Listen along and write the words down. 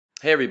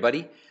Hey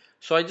everybody.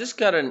 So I just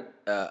got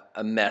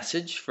a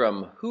message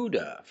from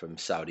Huda from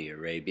Saudi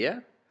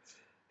Arabia.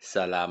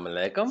 Salam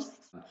alaikum.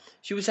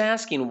 She was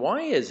asking,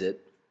 why is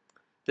it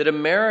that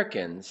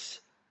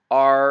Americans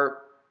are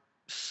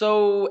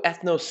so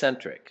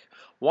ethnocentric?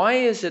 Why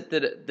is it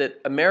that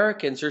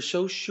Americans are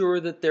so sure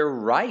that they're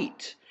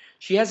right?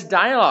 She has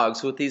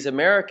dialogues with these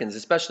Americans,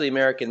 especially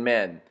American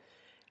men,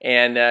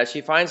 and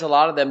she finds a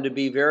lot of them to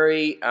be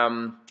very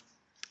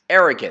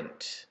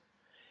arrogant,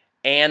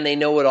 and they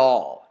know it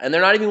all. And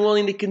they're not even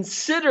willing to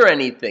consider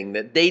anything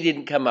that they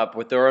didn't come up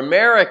with or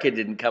America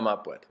didn't come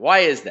up with. Why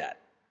is that?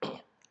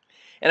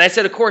 And I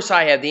said, of course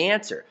I have the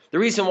answer. The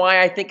reason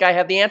why I think I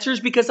have the answer is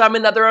because I'm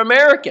another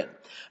American.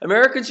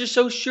 Americans are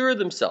so sure of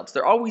themselves.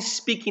 They're always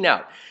speaking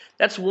out.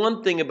 That's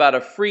one thing about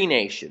a free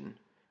nation,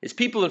 is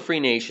people in free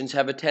nations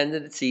have a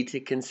tendency to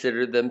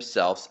consider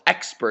themselves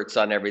experts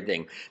on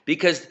everything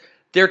because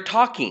they're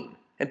talking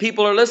and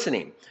people are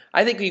listening.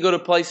 I think when you go to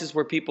places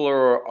where people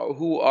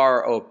who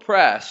are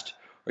oppressed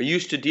are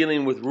used to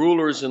dealing with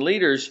rulers and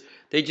leaders,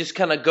 they just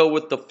kind of go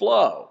with the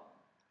flow,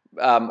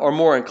 or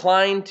more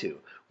inclined to.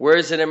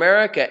 Whereas in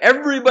America,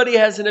 everybody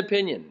has an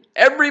opinion.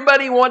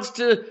 Everybody wants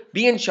to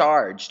be in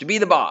charge, to be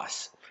the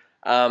boss.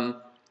 And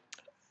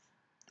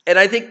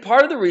I think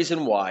part of the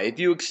reason why, if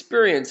you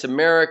experience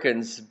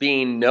Americans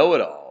being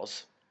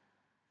know-it-alls,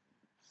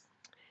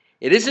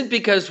 it isn't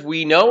because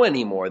we know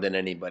any more than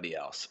anybody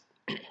else.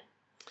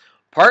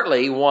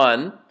 Partly,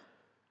 one,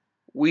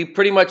 we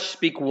pretty much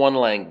speak one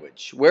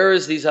language,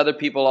 whereas these other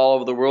people all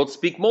over the world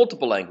speak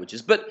multiple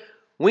languages. But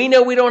we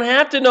know we don't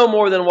have to know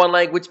more than one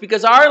language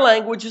because our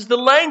language is the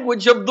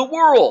language of the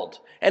world,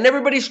 and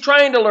everybody's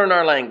trying to learn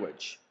our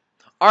language.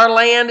 Our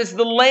land is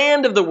the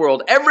land of the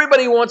world.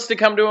 Everybody wants to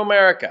come to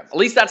America. At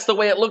least that's the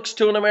way it looks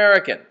to an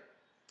American.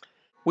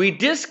 We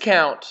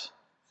discount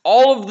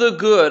all of the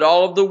good,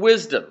 all of the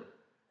wisdom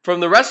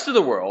from the rest of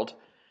the world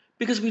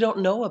because we don't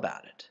know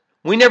about it.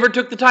 We never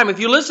took the time. If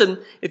you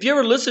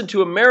ever listen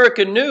to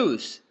American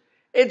news,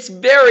 it's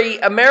very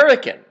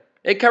American.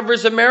 It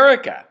covers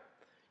America.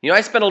 You know,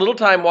 I spent a little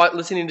time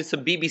listening to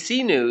some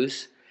BBC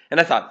news, and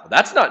I thought, well,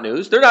 that's not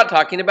news. They're not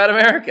talking about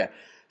America.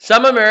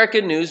 Some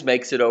American news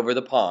makes it over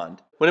the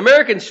pond. When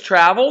Americans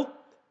travel,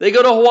 they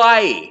go to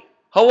Hawaii.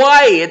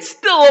 Hawaii, it's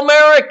still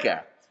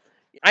America.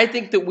 I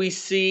think that we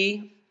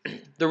see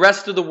the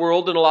rest of the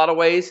world in a lot of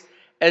ways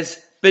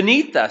as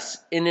beneath us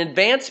in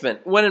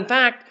advancement, when in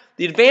fact,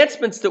 the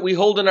advancements that we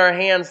hold in our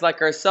hands,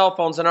 like our cell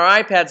phones and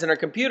our iPads and our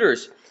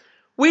computers,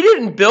 we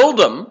didn't build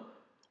them.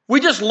 We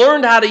just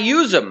learned how to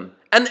use them,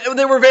 and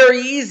they were very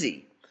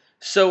easy.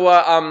 So,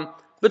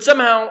 but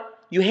somehow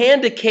you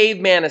hand a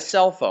caveman a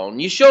cell phone,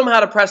 you show him how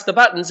to press the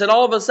buttons, and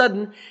all of a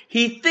sudden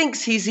he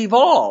thinks he's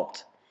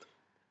evolved.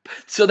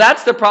 So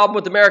that's the problem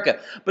with America.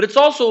 But it's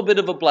also a bit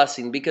of a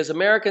blessing because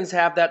Americans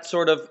have that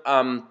sort of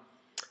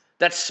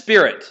that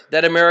spirit,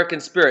 that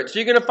American spirit. So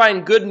you're going to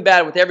find good and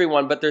bad with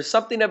everyone, but there's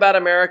something about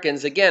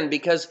Americans, again,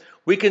 because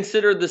we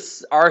consider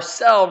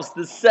ourselves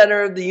the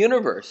center of the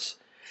universe.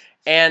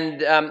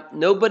 And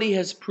nobody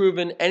has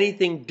proven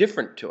anything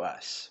different to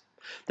us.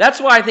 That's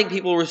why I think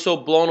people were so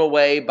blown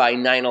away by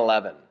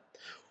 9/11.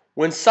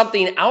 When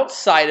something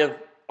outside of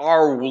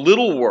our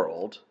little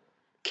world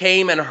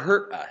came and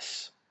hurt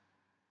us,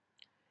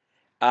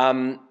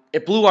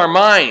 it blew our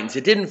minds.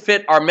 It didn't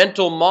fit our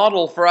mental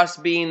model for us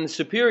being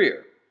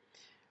superior.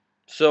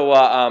 So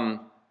I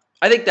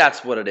think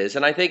that's what it is.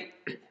 And I think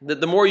that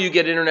the more you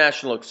get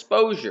international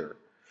exposure,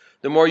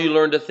 the more you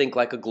learn to think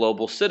like a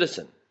global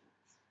citizen.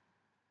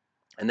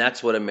 And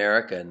that's what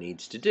America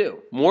needs to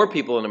do. More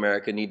people in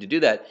America need to do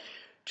that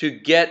to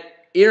get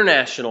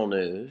international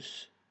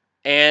news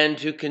and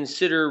to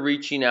consider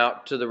reaching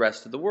out to the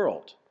rest of the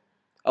world.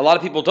 A lot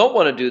of people don't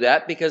want to do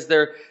that because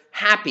they're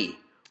happy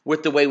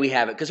with the way we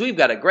have it, because we've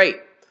got it great.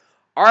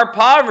 Our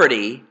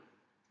poverty,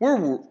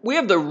 we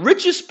have the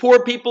richest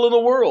poor people in the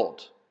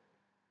world.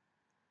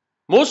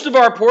 Most of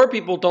our poor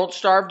people don't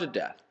starve to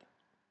death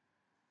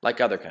like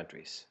other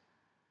countries.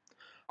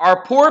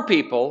 Our poor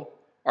people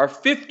are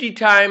 50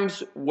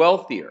 times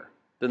wealthier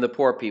than the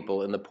poor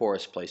people in the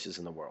poorest places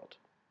in the world.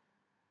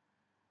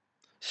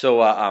 So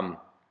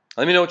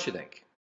let me know what you think.